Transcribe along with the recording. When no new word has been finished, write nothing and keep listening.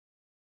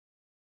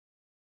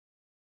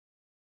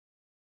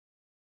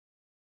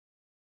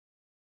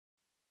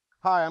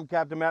Hi, I'm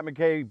Captain Matt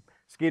McKay,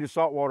 Skeeter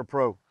Saltwater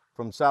Pro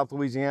from South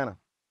Louisiana.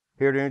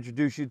 Here to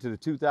introduce you to the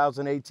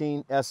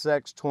 2018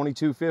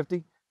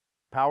 SX2250,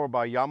 powered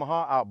by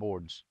Yamaha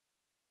outboards.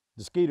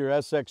 The Skeeter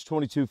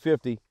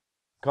SX2250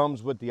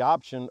 comes with the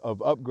option of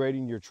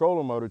upgrading your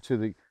trolling motor to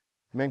the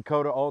Minn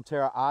Kota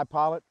Ulterra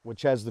iPilot,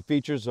 which has the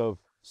features of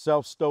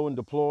self-stow and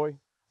deploy,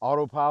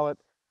 autopilot,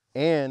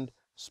 and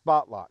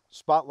spot lock.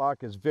 Spot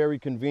lock is very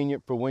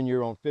convenient for when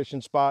you're on fishing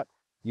spot.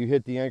 You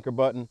hit the anchor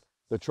button,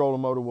 the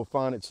trolling motor will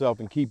find itself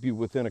and keep you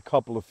within a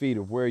couple of feet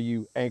of where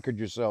you anchored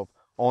yourself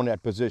on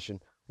that position,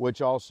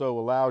 which also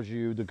allows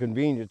you the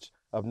convenience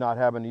of not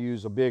having to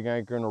use a big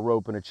anchor and a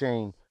rope and a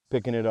chain,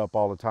 picking it up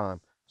all the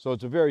time. So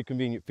it's a very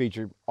convenient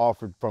feature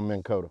offered from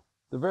Minn Kota.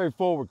 The very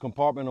forward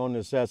compartment on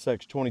this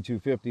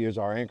SX2250 is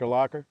our anchor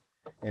locker,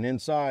 and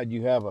inside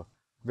you have a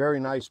very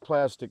nice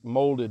plastic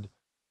molded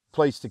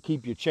place to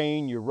keep your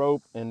chain, your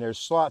rope, and there's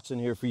slots in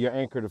here for your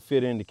anchor to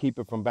fit in to keep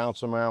it from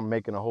bouncing around,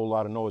 making a whole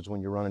lot of noise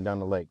when you're running down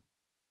the lake.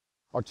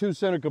 Our two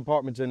center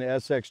compartments in the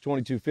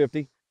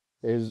SX2250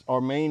 is our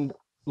main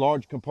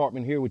large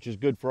compartment here, which is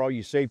good for all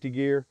your safety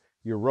gear,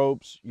 your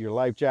ropes, your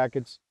life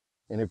jackets,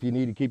 and if you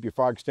need to keep your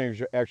fire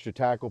extinguisher, extra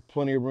tackle,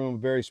 plenty of room,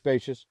 very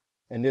spacious.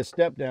 And this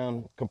step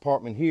down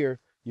compartment here,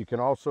 you can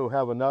also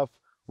have enough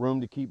room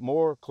to keep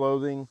more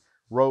clothing,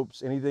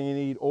 ropes, anything you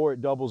need, or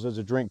it doubles as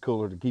a drink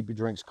cooler to keep your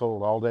drinks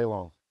cold all day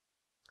long.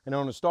 And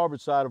on the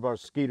starboard side of our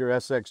Skeeter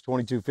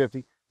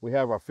SX2250, we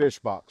have our fish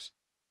box.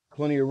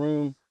 Plenty of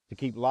room to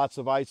keep lots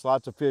of ice,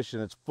 lots of fish,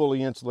 and it's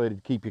fully insulated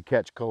to keep your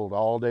catch cold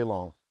all day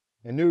long.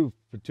 And new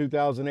for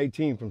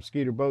 2018 from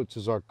Skeeter Boats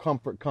is our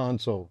comfort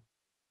console,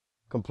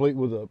 complete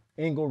with a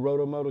Engel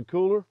Rotomotor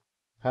cooler,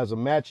 has a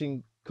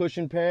matching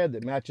cushion pad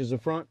that matches the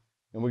front,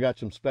 and we got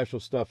some special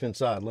stuff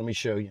inside. Let me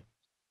show you.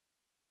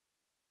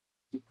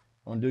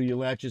 Undo your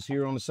latches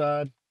here on the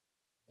side,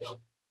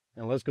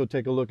 and let's go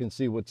take a look and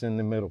see what's in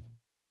the middle.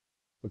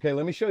 Okay,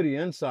 let me show you the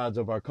insides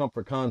of our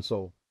comfort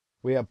console.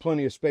 We have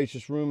plenty of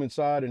spacious room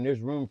inside, and there's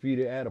room for you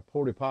to add a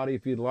porta potty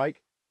if you'd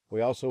like. We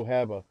also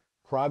have a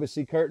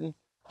privacy curtain.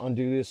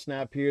 Undo this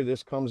snap here,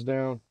 this comes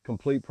down,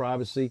 complete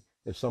privacy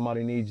if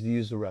somebody needs to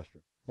use the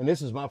restroom. And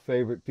this is my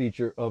favorite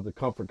feature of the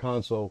comfort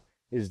console,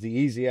 is the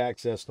easy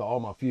access to all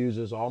my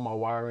fuses, all my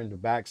wiring, the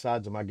back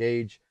sides of my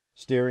gauge,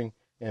 steering.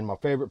 And my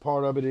favorite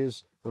part of it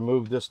is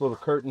remove this little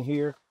curtain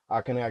here.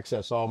 I can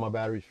access all my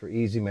batteries for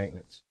easy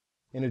maintenance.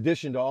 In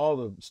addition to all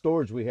the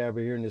storage we have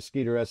here in the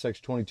Skeeter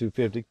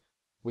SX2250,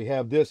 we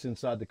have this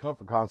inside the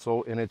comfort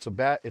console, and it's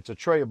a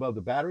tray above the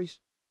batteries.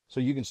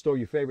 So you can store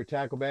your favorite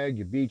tackle bag,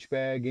 your beach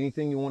bag,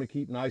 anything you want to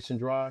keep nice and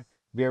dry.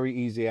 Very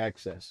easy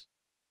access.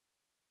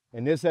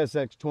 And this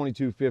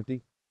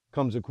SX2250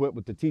 comes equipped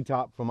with the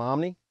T-top from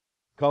Omni.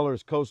 Color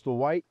is coastal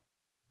white,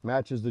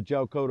 matches the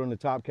gel coat on the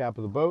top cap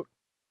of the boat.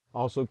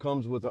 Also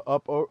comes with the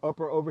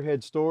upper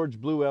overhead storage,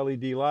 blue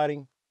LED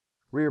lighting,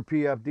 rear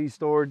PFD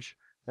storage,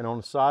 and on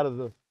the side of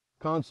the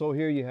console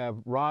here you have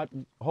rod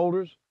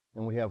holders,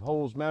 and we have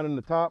holes mounted in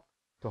the top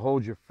to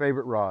hold your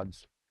favorite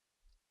rods.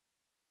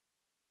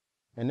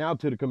 And now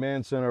to the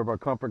command center of our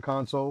comfort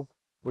console.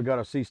 We got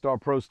our Seastar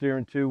Pro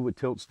Steering 2 with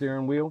tilt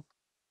steering wheel.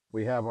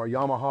 We have our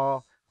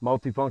Yamaha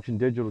multifunction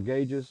digital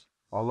gauges,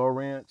 our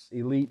Lowrance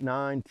Elite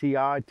 9 TI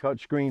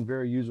touchscreen,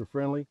 very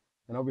user-friendly.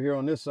 And over here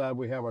on this side,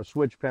 we have our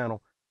switch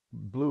panel,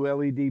 blue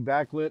LED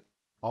backlit,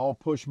 all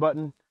push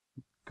button,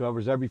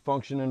 covers every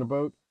function in the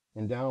boat.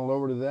 And down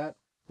lower to that,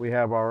 we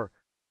have our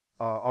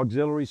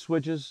auxiliary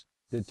switches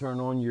that turn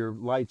on your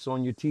lights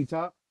on your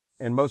T-top.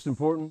 And most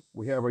important,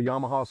 we have our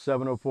Yamaha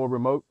 704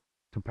 remote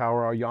to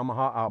power our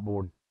Yamaha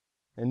outboard.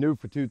 And new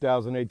for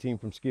 2018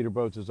 from Skeeter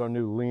Boats is our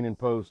new leaning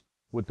post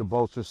with the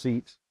bolster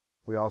seats.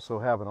 We also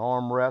have an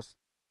armrest,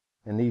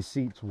 and these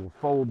seats will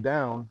fold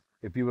down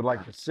if you would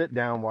like to sit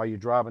down while you're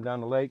driving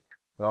down the lake.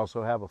 We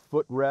also have a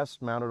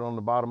footrest mounted on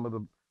the bottom of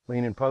the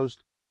leaning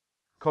post.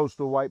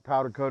 Coastal white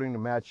powder coating to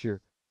match your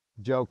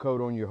gel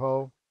coat on your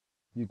hull.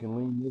 You can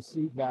lean this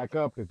seat back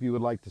up if you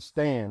would like to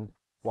stand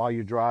while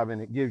you're driving.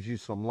 It gives you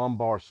some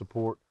lumbar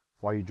support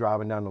while you're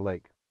driving down the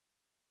lake.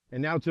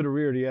 And now to the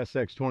rear of the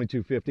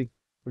SX2250.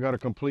 We got a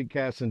complete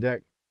casting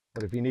deck,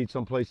 but if you need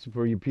some place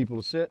for your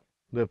people to sit,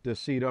 lift this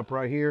seat up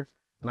right here.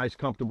 Nice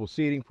comfortable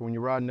seating for when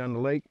you're riding down the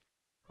lake.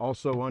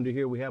 Also under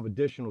here we have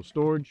additional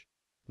storage,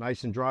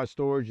 nice and dry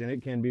storage, and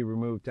it can be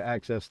removed to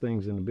access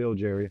things in the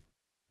bilge area.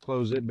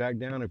 Close it back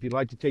down. If you'd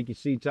like to take your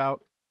seats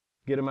out,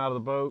 get them out of the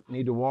boat,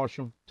 need to wash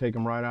them, take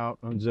them right out,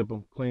 unzip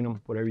them, clean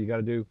them, whatever you got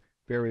to do.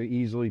 Very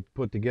easily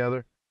put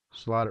together.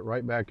 Slide it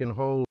right back in the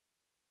hole.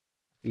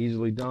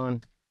 Easily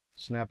done.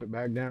 Snap it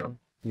back down.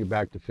 You're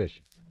back to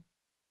fishing.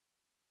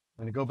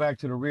 And to go back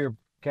to the rear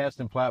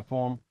casting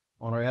platform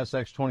on our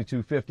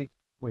SX2250,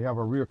 we have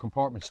our rear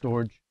compartment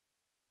storage.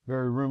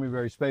 Very roomy,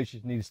 very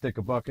spacious. You need to stick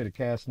a bucket, a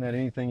cast net,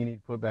 anything you need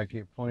to put back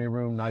here. Plenty of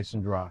room, nice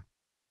and dry.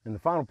 And the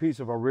final piece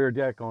of our rear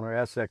deck on our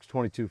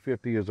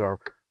SX2250 is our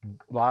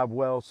live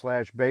well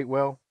 / bait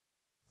well.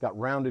 Got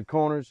rounded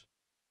corners,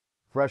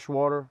 fresh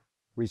water,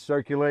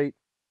 recirculate,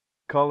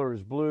 color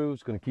is blue.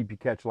 It's going to keep you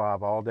catch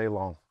live all day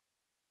long.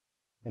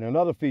 And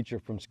another feature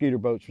from Skeeter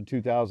Boats for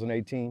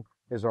 2018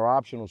 is our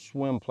optional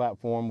swim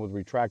platform with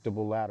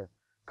retractable ladder.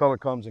 Color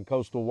comes in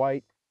coastal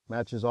white,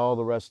 matches all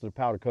the rest of the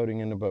powder coating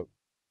in the boat.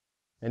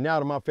 And now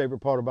to my favorite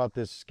part about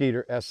this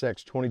Skeeter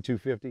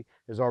SX2250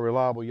 is our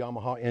reliable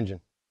Yamaha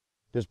engine.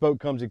 This boat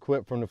comes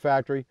equipped from the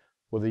factory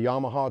with a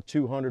Yamaha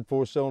 200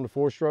 4-cylinder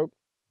 4-stroke.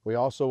 We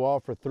also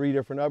offer 3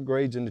 different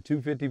upgrades in the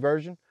 250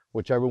 version,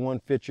 whichever one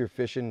fits your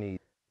fishing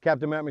needs.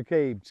 Captain Matt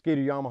McCabe,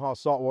 Skeeter Yamaha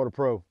Saltwater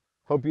Pro.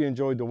 Hope you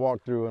enjoyed the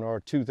walkthrough in our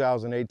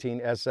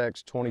 2018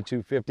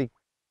 SX2250.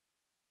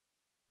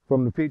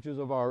 From the features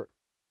of our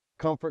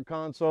comfort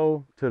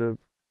console to the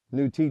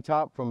new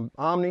T-top from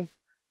Omni,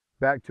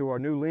 back to our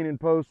new leaning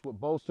post with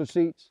bolster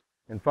seats,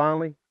 and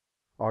finally,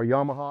 our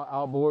Yamaha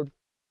outboard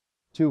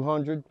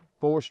 200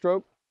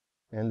 4-stroke.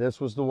 And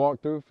this was the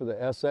walkthrough for the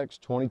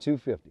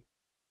SX2250.